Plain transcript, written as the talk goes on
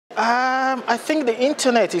I think the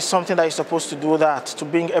internet is something that is supposed to do that, to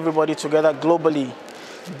bring everybody together globally.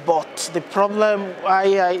 But the problem,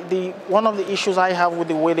 one of the issues I have with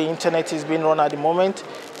the way the internet is being run at the moment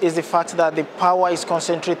is the fact that the power is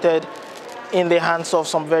concentrated in the hands of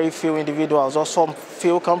some very few individuals or some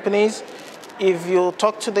few companies. If you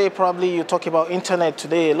talk today, probably you talk about internet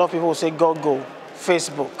today, a lot of people will say Google,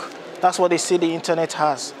 Facebook. That's what they see the internet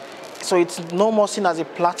has. So it's no more seen as a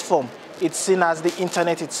platform. It's seen as the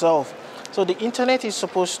internet itself. So the internet is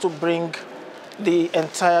supposed to bring the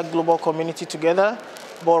entire global community together,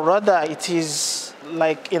 but rather it is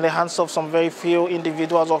like in the hands of some very few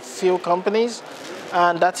individuals or few companies,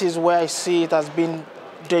 and that is where I see it as being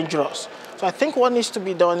dangerous. So I think what needs to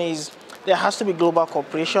be done is there has to be global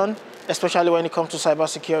cooperation, especially when it comes to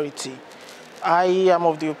cybersecurity. I am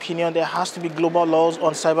of the opinion there has to be global laws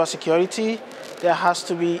on cybersecurity. There has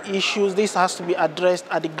to be issues. This has to be addressed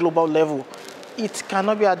at the global level. It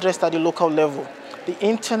cannot be addressed at the local level. The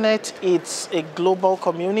internet, it's a global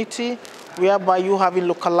community whereby you having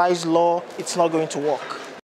localized law, it's not going to work.